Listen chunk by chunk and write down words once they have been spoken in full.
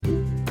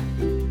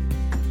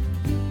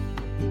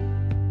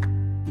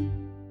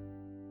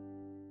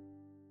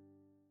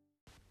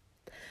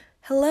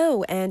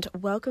Hello, and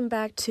welcome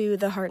back to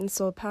the Heart and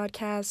Soul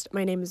podcast.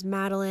 My name is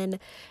Madeline,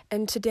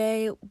 and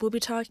today we'll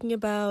be talking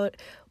about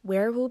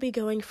where we'll be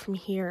going from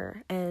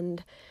here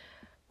and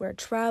where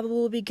travel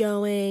will be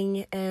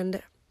going.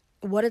 And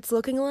what it's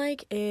looking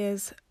like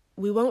is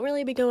we won't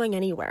really be going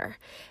anywhere.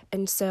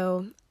 And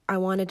so I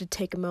wanted to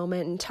take a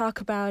moment and talk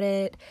about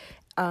it,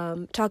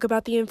 talk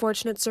about the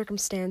unfortunate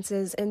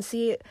circumstances, and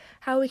see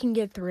how we can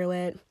get through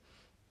it.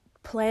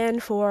 Plan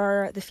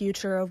for the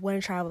future of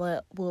when travel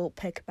will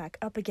pick back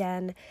up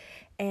again,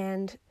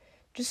 and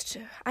just,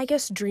 I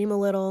guess, dream a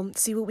little,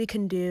 see what we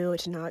can do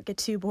to not get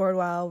too bored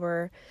while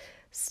we're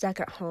stuck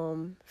at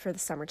home for the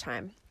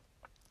summertime.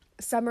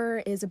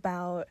 Summer is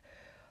about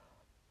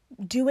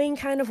doing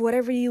kind of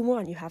whatever you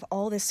want. You have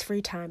all this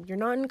free time. You're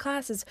not in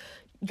classes.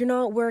 You're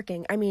not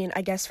working. I mean,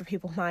 I guess for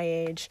people my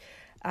age,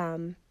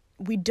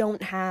 we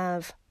don't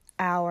have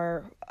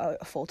our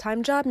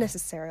full-time job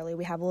necessarily.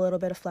 We have a little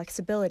bit of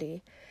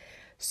flexibility.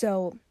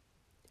 So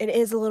it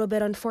is a little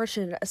bit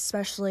unfortunate,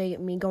 especially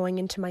me going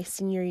into my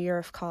senior year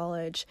of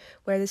college,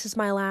 where this is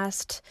my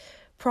last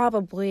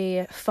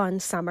probably fun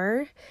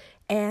summer.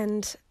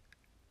 And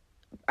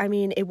I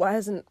mean, I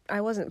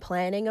wasn't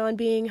planning on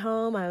being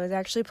home. I was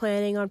actually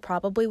planning on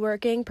probably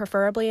working,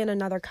 preferably in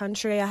another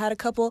country. I had a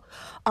couple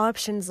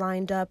options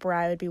lined up where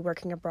I would be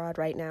working abroad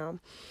right now,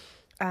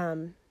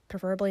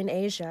 preferably in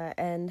Asia.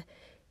 And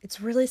it's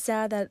really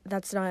sad that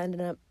that's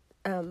not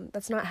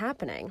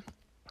happening.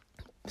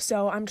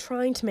 So I'm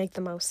trying to make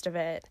the most of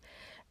it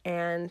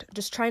and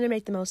just trying to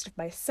make the most of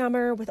my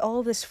summer. With all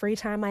of this free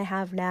time I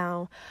have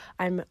now,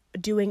 I'm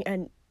doing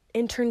an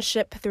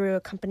internship through a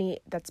company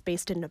that's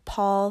based in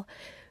Nepal,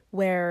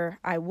 where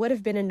I would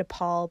have been in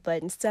Nepal,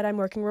 but instead I'm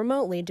working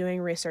remotely doing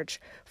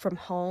research from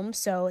home.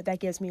 So that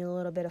gives me a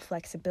little bit of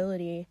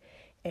flexibility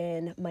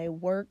in my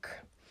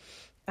work.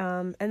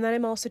 And then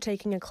I'm also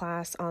taking a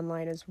class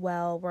online as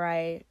well,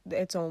 where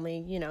it's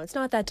only, it's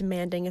not that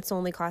demanding. It's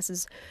only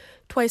classes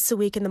twice a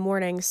week in the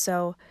morning,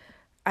 so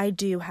I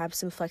do have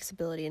some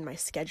flexibility in my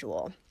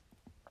schedule.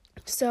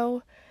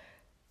 So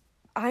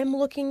I'm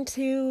looking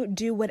to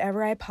do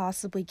whatever I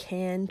possibly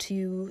can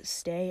to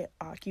stay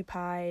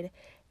occupied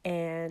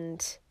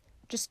and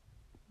just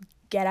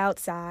get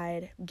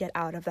outside, get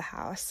out of the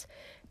house.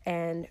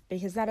 And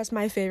because that is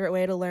my favorite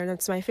way to learn,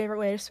 that's my favorite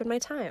way to spend my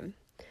time.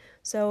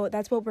 So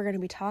that's what we're going to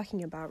be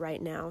talking about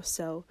right now.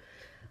 So,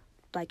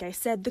 like I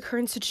said, the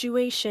current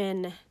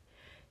situation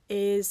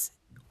is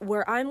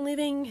where I'm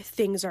living,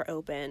 things are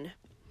open.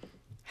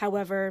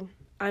 However,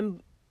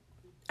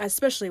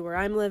 especially where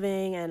I'm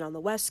living and on the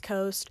West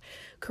Coast,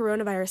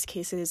 coronavirus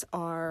cases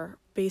are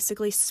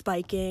basically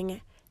spiking,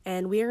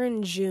 and we are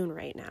in June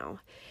right now.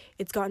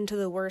 It's gotten to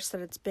the worst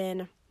that it's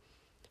been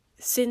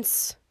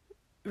since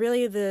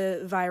really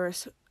the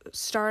virus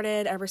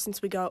started, ever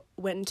since we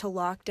went into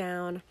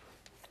lockdown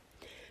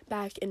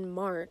back in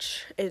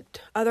March.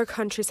 Other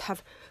countries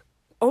have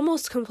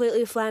almost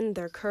completely flattened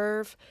their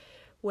curve,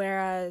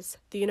 whereas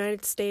the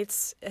United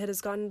States, it has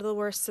gotten to the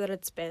worst that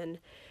it's been.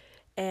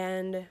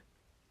 And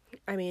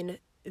I mean,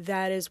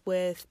 that is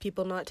with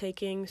people not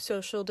taking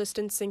social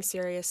distancing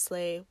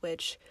seriously,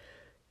 which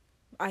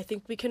I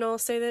think we can all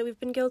say that we've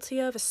been guilty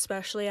of,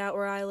 especially out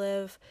where I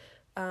live.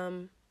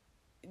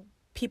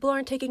 People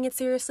aren't taking it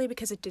seriously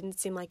because it didn't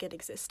seem like it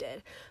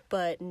existed.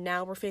 But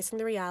now we're facing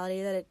the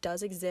reality that it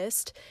does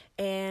exist,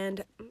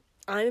 and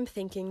I'm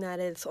thinking that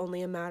it's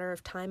only a matter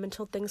of time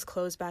until things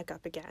close back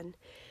up again,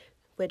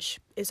 which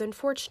is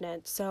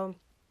unfortunate. So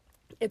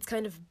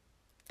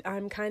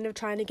I'm kind of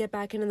trying to get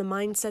back into the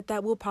mindset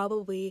that we'll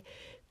probably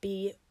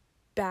be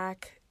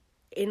back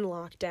in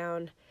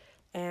lockdown.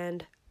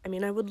 And I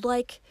mean, I would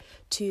like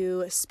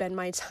to spend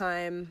my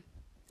time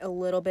a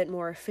little bit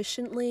more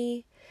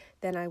efficiently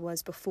than I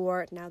was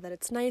before. Now that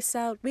it's nice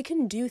out, we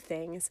can do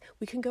things.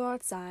 We can go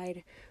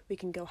outside, we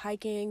can go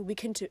hiking, we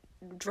can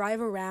drive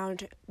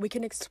around, we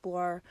can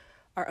explore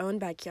our own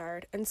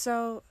backyard. And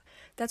so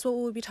that's what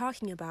we'll be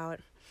talking about.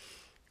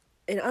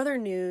 In other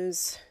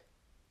news,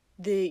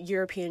 the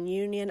European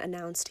Union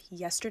announced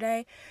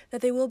yesterday that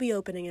they will be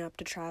opening up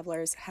to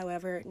travelers,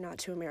 however, not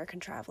to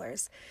American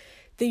travelers.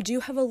 They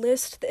do have a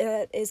list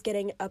that is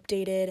getting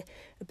updated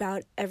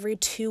about every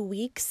 2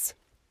 weeks.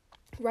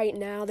 Right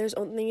now, there's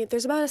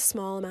about a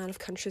small amount of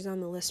countries on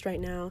the list right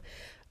now.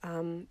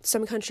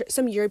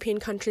 Some European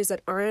countries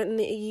that aren't in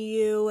the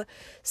EU,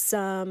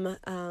 some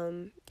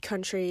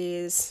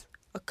countries,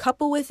 a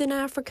couple within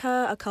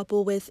Africa, a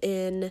couple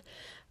within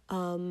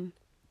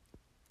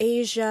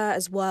Asia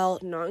as well,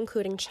 not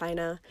including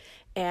China,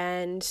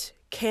 and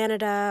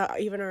Canada,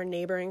 even our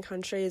neighboring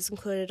countries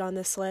included on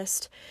this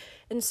list.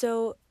 And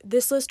so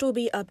this list will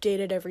be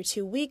updated every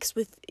 2 weeks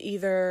with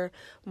either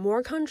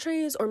more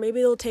countries or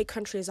maybe they'll take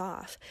countries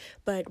off.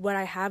 But what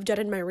I have done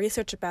in my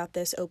research about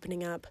this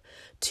opening up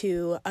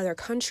to other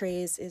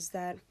countries is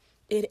that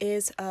it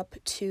is up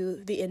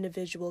to the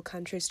individual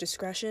country's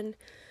discretion.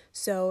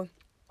 So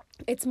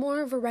it's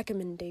more of a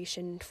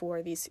recommendation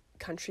for these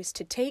countries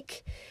to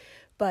take,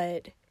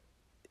 but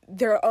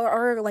there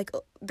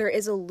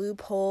is a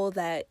loophole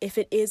that if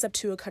it is up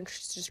to a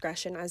country's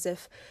discretion, as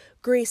if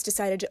Greece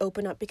decided to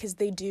open up, because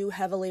they do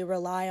heavily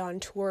rely on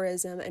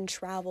tourism and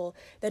travel,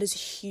 that is a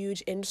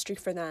huge industry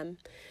for them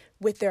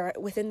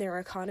within their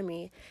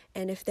economy.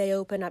 And if they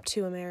open up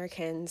to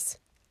Americans,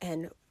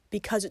 and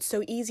because it's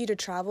so easy to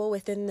travel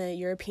within the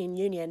European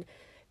Union,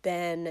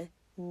 then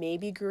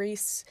maybe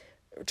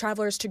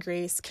travelers to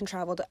Greece can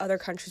travel to other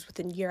countries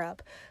within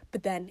Europe.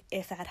 But then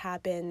if that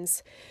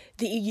happens,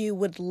 the EU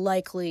would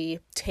likely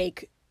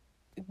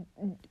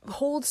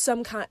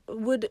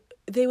would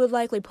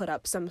likely put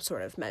up some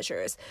sort of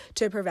measures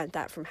to prevent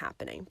that from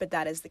happening. But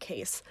that is the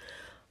case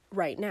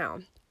right now.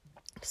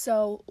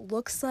 So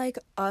looks like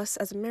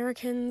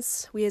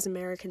we as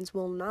Americans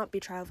will not be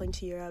traveling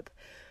to Europe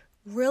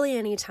really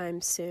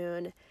anytime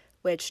soon,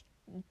 which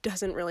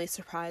doesn't really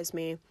surprise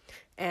me.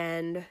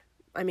 And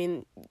I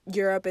mean,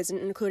 Europe isn't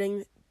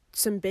including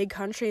some big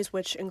countries,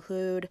 which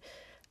include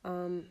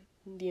the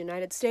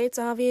United States,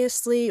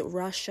 obviously,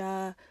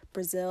 Russia,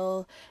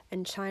 Brazil,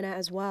 and China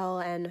as well.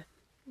 And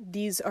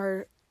these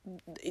are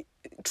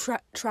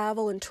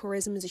travel and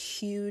tourism is a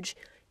huge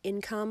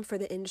income for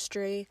the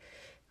industry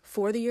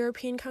for the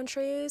European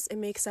countries. It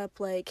makes up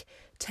like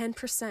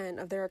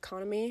 10% of their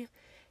economy.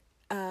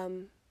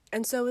 And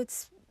so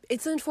it's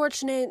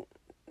unfortunate.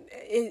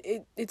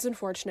 It's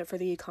unfortunate for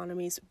the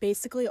economies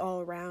basically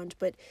all around,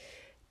 but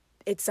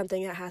it's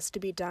something that has to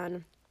be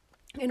done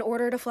in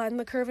order to flatten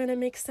the curve, and it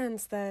makes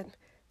sense that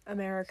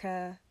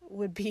America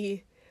would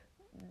be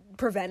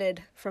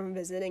prevented from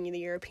visiting the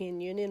European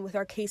Union with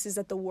our cases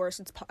at the worst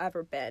it's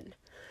ever been.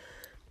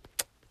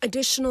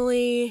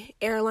 Additionally,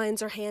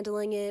 airlines are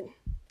handling it.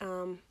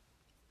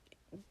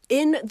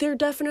 They're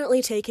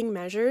definitely taking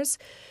measures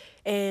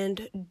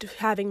and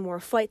having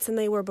more flights than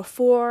they were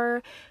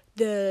before.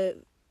 The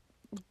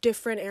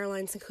different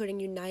airlines, including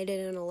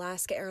United and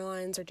Alaska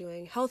Airlines, are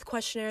doing health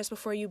questionnaires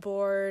before you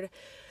board.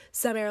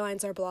 Some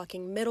airlines are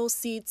blocking middle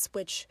seats,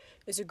 which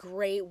is a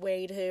great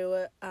way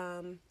to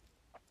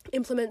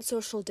implement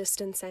social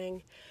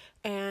distancing.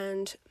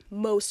 And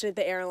most of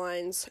the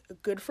airlines,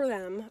 good for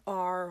them,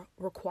 are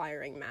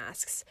requiring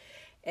masks.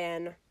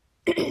 And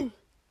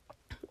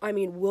I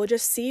mean, we'll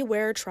just see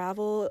where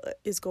travel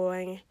is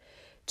going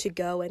to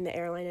go in the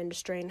airline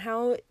industry and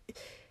how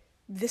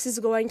this is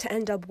going to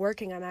end up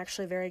working. I'm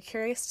actually very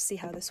curious to see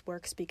how this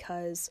works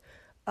because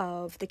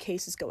of the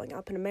cases going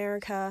up in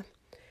America.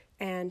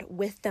 And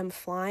with them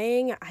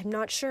flying, I'm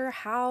not sure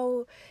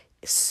how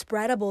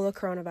spreadable the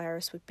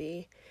coronavirus would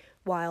be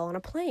while on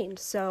a plane.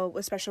 So,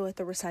 especially with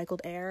the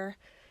recycled air,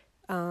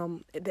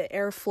 the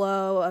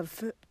airflow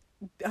of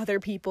other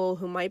people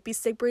who might be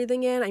sick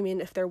breathing in. I mean,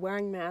 if they're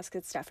wearing masks,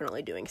 it's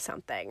definitely doing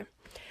something.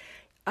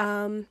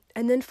 And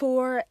then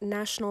for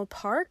national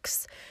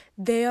parks,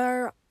 they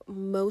are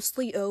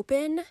mostly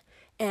open,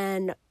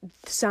 and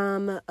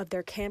some of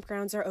their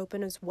campgrounds are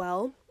open as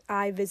well.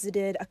 I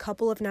visited a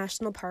couple of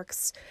national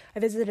parks. I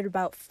visited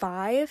about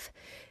 5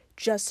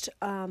 just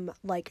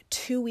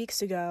 2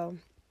 weeks ago,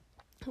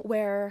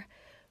 where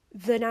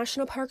the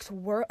national parks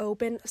were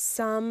open.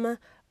 Some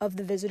of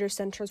the visitor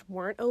centers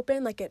weren't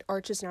open, like at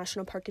Arches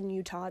National Park in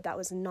Utah, that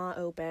was not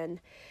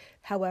open.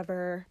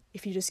 However,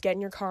 if you just get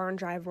in your car and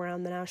drive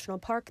around the national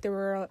park, there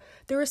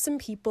were some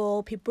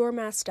people were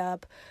masked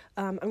up.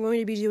 I'm going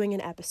to be doing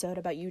an episode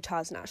about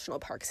Utah's national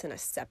parks in a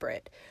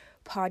separate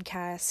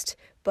podcast,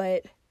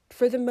 but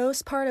for the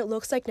most part, it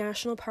looks like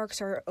national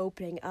parks are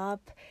opening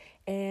up,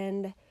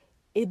 and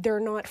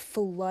they're not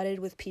flooded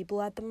with people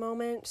at the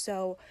moment.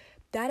 So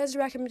that is a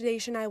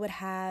recommendation I would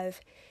have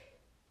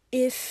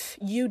if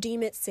you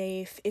deem it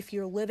safe, if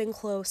you're living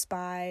close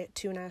by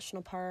to a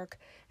national park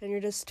and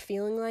you're just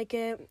feeling like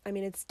it. I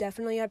mean, it's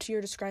definitely up to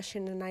your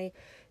discretion, and I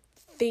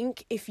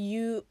think if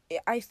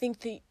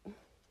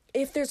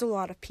there's a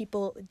lot of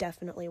people,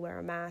 definitely wear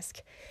a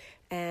mask.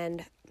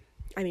 And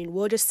I mean,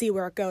 we'll just see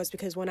where it goes,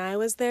 because when I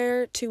was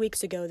there 2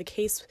 weeks ago, the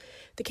case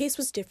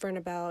was different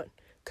about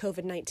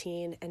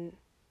COVID-19, and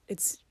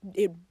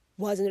it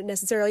wasn't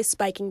necessarily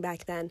spiking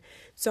back then.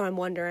 So I'm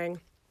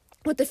wondering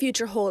what the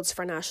future holds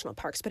for national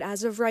parks. But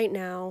as of right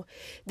now,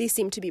 these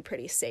seem to be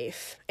pretty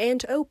safe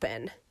and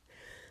open.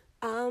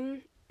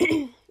 And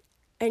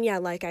yeah,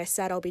 like I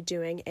said, I'll be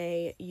doing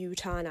a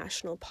Utah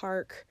National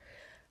Park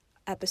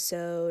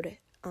episode,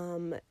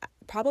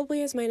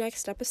 probably as my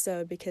next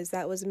episode, because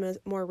that was a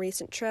more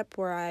recent trip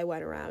where I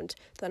went around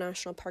the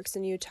national parks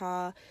in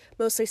Utah,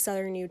 mostly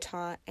southern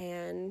Utah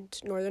and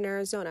northern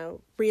Arizona.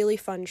 Really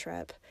fun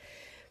trip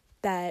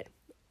that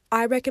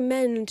I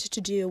recommend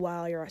to do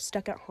while you're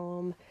stuck at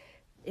home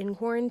in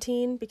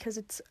quarantine, because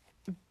it's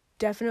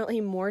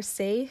definitely more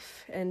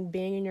safe, and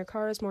being in your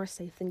car is more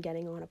safe than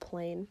getting on a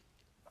plane.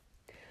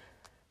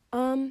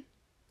 And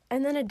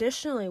then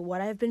additionally,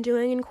 what I've been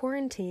doing in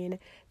quarantine,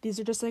 these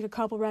are just like a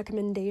couple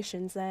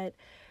recommendations that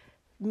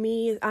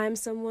I'm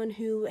someone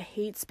who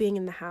hates being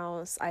in the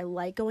house. I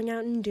like going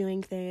out and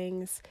doing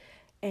things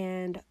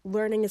and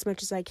learning as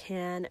much as I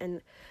can,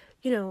 and,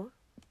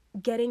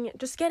 getting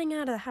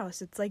out of the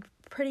house. It's like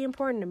pretty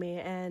important to me.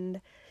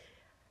 And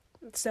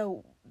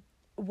so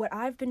what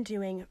I've been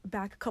doing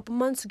back a couple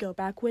months ago,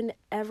 back when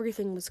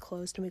everything was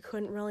closed and we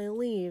couldn't really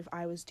leave,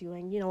 I was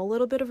doing, a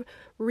little bit of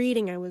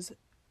reading. I was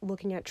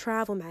looking at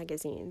travel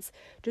magazines,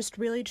 just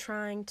really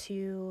trying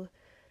to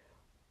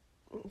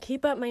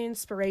keep up my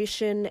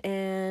inspiration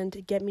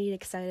and get me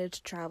excited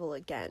to travel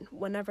again,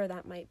 whenever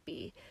that might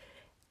be.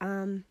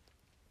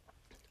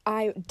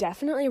 I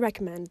definitely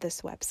recommend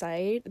this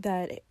website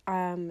that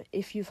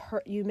if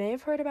you may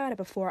have heard about it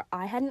before.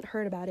 I hadn't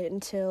heard about it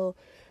until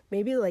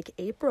maybe like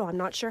April. I'm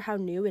not sure how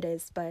new it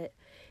is, but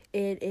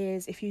it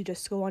is, if you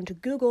just go onto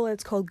Google,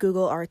 it's called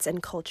Google Arts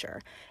and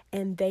Culture,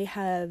 and they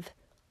have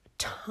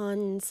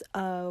tons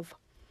of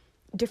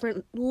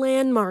different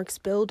landmarks,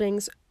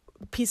 buildings,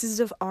 pieces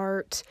of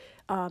art,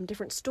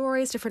 different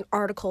stories, different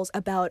articles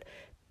about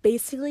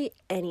basically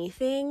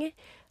anything,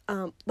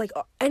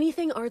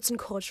 anything arts and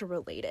culture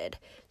related.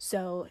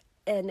 So,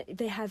 and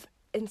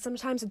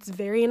sometimes it's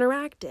very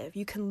interactive.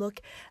 You can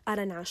look at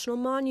a national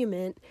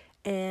monument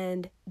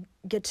and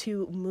get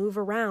to move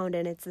around,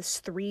 and it's this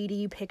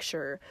 3D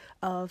picture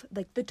of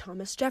like the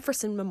Thomas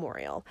Jefferson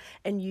Memorial,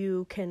 and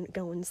you can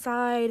go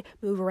inside,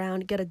 move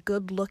around, get a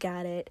good look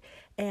at it,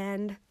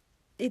 and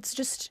it's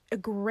just a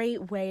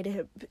great way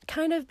to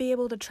kind of be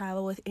able to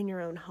travel within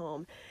your own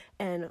home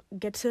and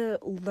get to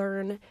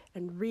learn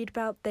and read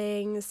about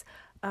things.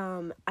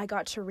 I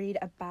got to read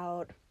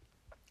about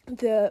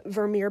the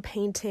Vermeer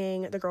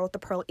painting, The Girl with the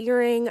Pearl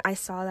Earring. I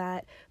saw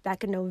that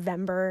back in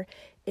November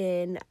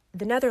in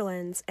the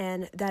Netherlands,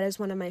 and that is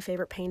one of my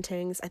favorite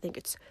paintings. I think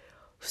it's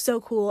so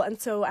cool. And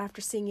so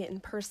after seeing it in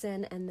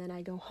person, and then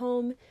I go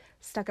home,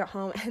 stuck at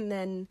home, and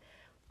then,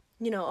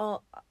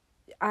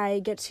 I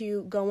get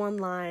to go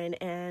online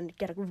and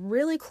get a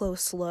really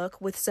close look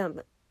with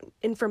some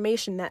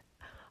information that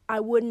I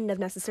wouldn't have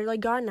necessarily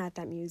gotten at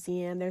that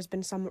museum. There's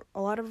been a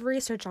lot of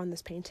research on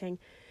this painting,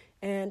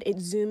 and it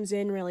zooms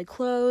in really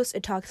close.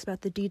 It talks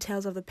about the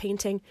details of the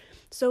painting.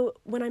 So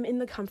when I'm in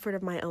the comfort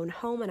of my own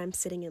home and I'm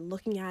sitting and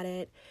looking at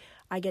it,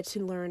 I get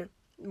to learn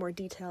more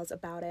details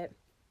about it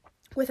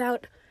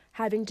without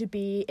having to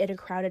be in a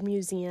crowded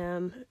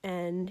museum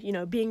and,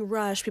 being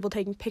rushed, people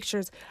taking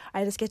pictures.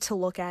 I just get to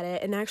look at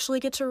it and actually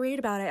get to read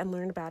about it and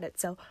learn about it.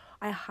 So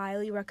I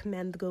highly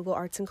recommend the Google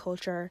Arts and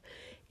Culture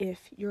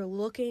if you're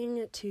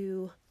looking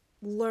to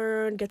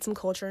learn, get some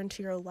culture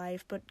into your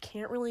life, but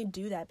can't really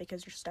do that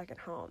because you're stuck at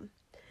home.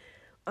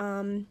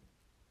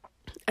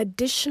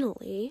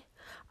 Additionally,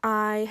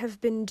 I have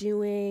been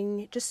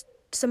doing just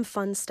some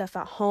fun stuff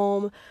at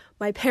home.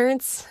 My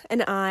parents and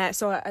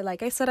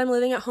like I said, I'm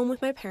living at home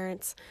with my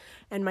parents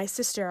and my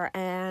sister,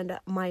 and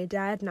my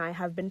dad and I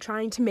have been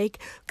trying to make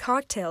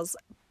cocktails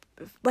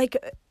like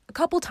a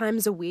couple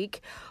times a week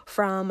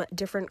from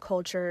different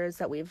cultures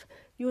that we've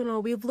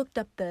looked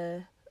up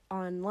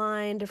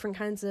online, different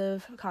kinds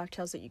of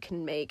cocktails that you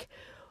can make.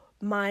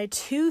 My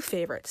two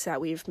favorites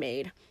that we've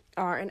made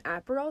are an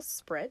Aperol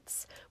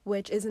Spritz,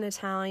 which is an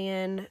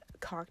Italian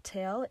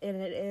cocktail, and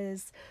it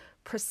is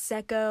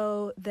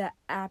Prosecco, the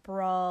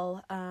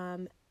Aperol,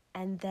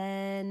 and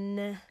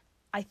then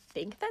I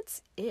think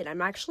that's it.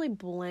 I'm actually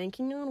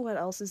blanking on what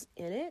else is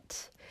in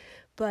it,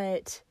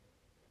 but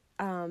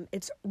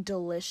it's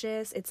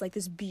delicious. It's like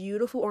this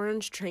beautiful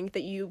orange drink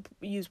that you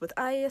use with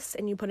ice,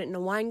 and you put it in a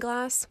wine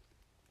glass.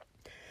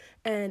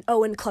 And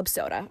club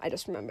soda. I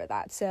just remember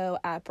that. So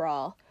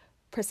Aperol,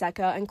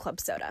 Prosecco, and club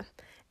soda.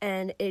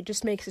 And it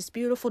just makes this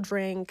beautiful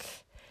drink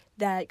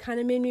that kind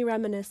of made me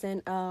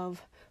reminiscent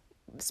of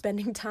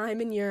spending time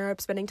in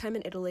Europe, spending time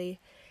in Italy,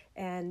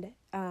 and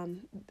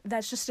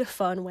that's just a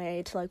fun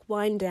way to like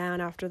wind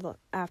down after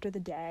the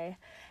day.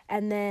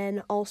 And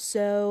then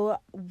also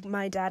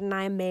my dad and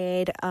I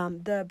made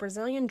the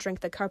Brazilian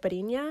drink, the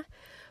caipirinha,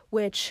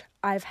 which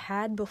I've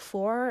had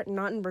before,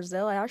 not in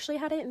Brazil. I actually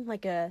had it in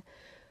like a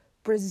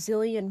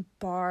Brazilian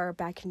bar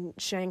back in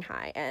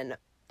Shanghai, and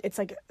it's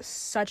like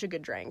such a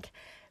good drink,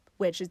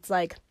 which it's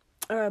like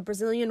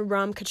Brazilian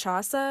rum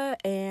cachaça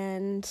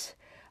and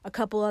a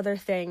couple other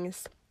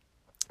things.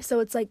 So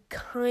it's like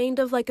kind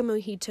of like a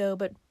mojito,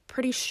 but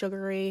pretty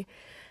sugary,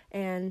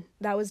 and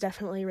that was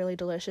definitely really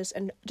delicious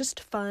and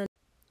just fun.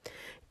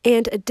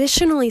 And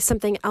additionally,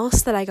 something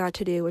else that I got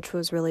to do, which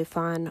was really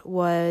fun,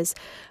 was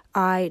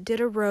I did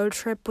a road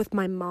trip with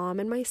my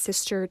mom and my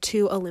sister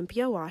to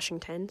Olympia,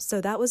 Washington.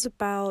 So that was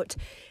about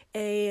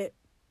a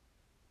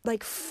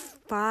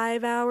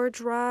 5-hour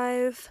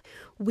drive.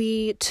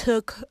 We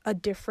took a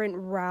different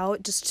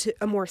route,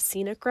 a more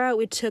scenic route.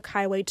 We took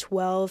Highway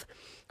 12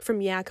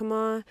 from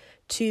Yakima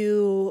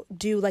to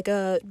do like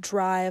a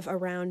drive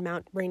around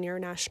Mount Rainier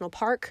National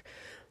Park.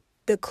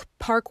 The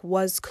park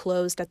was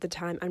closed at the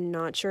time. I'm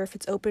not sure if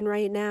it's open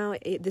right now.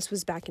 This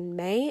was back in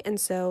May, and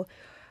so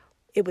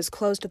it was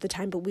closed at the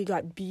time, but we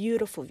got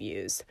beautiful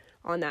views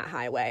on that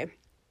highway.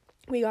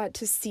 We got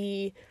to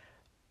see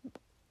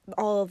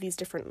all of these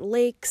different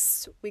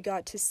lakes. We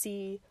got to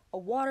see a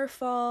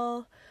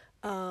waterfall,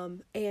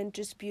 and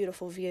just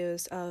beautiful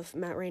views of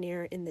Mount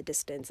Rainier in the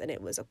distance, and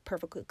it was a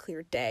perfectly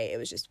clear day. It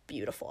was just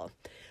beautiful.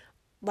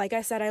 Like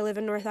I said, I live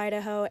in North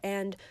Idaho,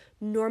 and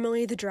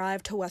normally the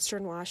drive to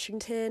Western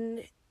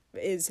Washington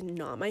is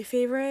not my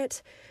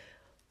favorite.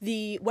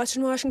 The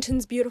Western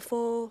Washington's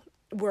beautiful.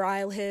 Where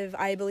I live,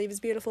 I believe, is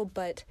beautiful,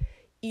 but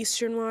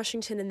Eastern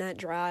Washington and that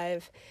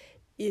drive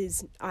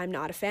I'm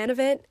not a fan of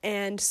it,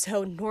 and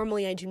so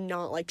normally I do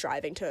not like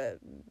driving to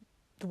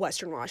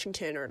Western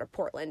Washington or to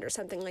Portland or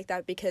something like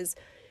that, because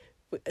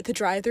the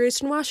drive through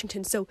Eastern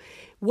Washington. So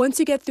once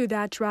you get through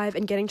that drive,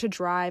 and getting to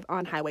drive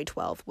on Highway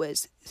 12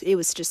 was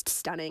just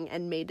stunning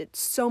and made it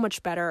so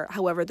much better.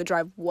 However, the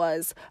drive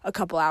was a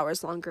couple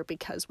hours longer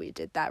because we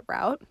did that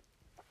route,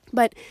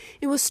 but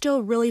it was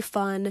still really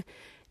fun.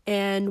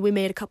 And we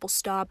made a couple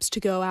stops to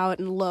go out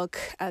and look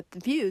at the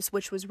views,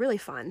 which was really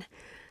fun.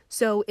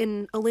 So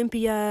in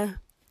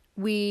Olympia,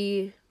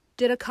 we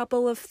did a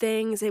couple of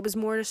things. It was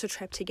more just a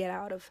trip to get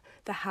out of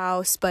the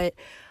house, but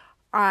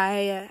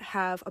I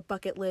have a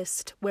bucket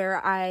list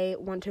where I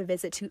want to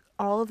visit to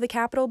all of the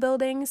Capitol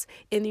buildings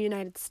in the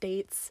United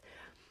States.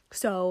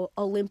 So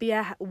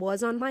Olympia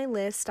was on my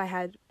list.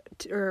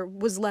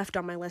 Was left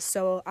on my list,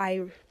 so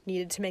I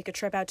needed to make a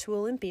trip out to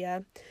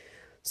Olympia.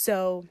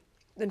 So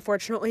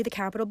unfortunately, the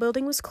Capitol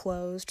building was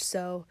closed,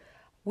 so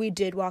we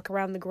did walk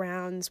around the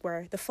grounds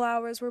where the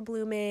flowers were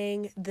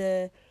blooming.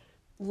 The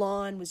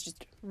lawn was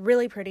just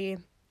really pretty,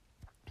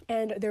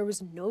 and there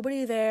was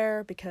nobody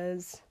there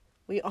because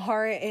we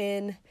are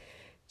in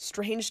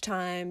strange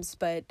times,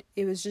 but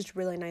it was just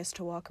really nice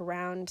to walk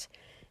around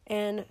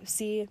and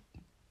see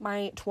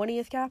my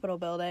 20th Capitol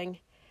building.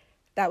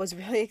 That was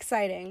really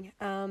exciting.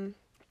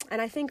 And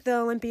I think the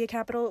Olympia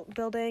Capitol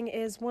building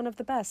is one of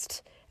the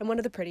best and one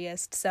of the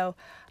prettiest, so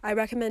I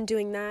recommend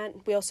doing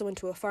that. We also went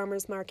to a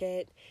farmer's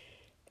market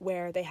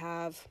where they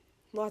have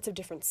lots of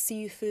different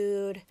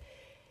seafood,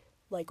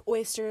 like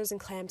oysters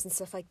and clams and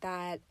stuff like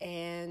that,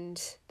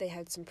 and they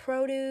had some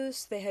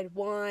produce, they had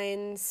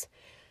wines,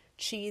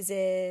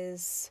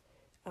 cheeses,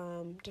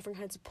 different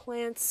kinds of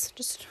plants,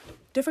 just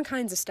different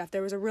kinds of stuff.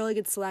 There was a really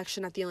good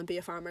selection at the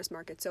Olympia Farmers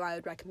Market, so I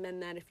would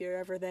recommend that if you're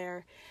ever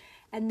there.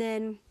 And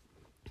then,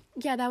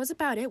 yeah, that was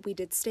about it. We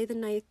did stay the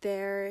night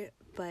there,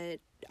 but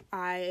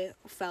I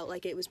felt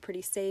like it was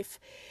pretty safe,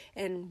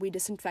 and we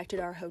disinfected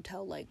our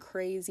hotel like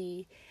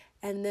crazy.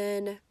 And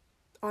then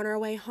on our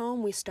way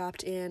home, we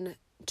stopped in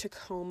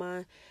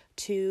Tacoma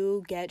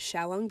to get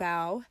Xiaolong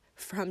Bao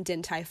from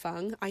Din Tai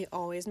Fung. I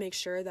always make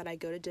sure that I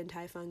go to Din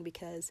Tai Fung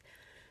because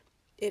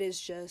it is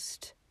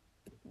just,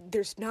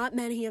 there's not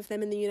many of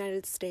them in the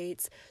United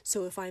States,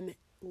 so if I'm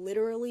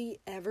literally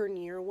ever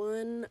near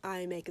one,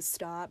 I make a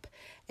stop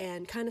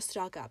and kind of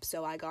stock up.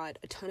 So I got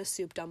a ton of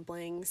soup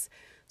dumplings,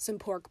 some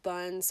pork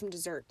buns, some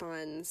dessert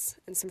buns,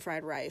 and some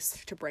fried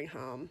rice to bring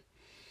home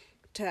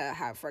to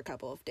have for a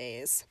couple of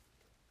days.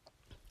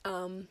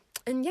 And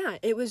yeah,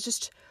 it was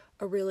just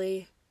a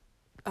really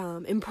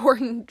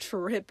important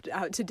trip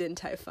out to Din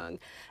Tai Fung.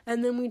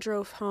 And then we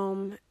drove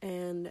home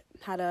and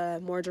had a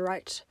more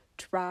direct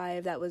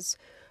drive that was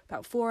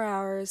about 4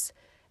 hours.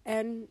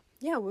 And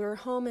yeah, we were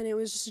home, and it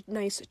was just a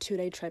nice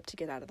 2-day trip to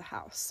get out of the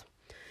house.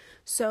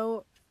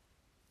 So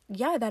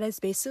yeah, that is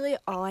basically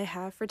all I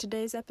have for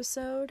today's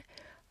episode.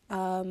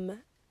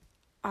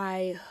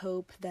 I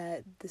hope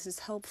that this is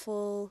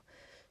helpful,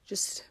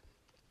 just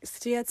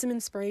to get some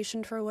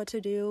inspiration for what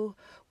to do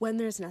when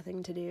there's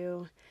nothing to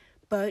do,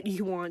 but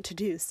you want to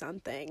do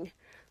something.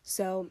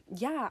 So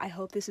yeah, I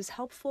hope this is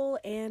helpful,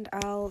 and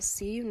I'll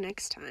see you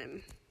next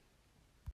time.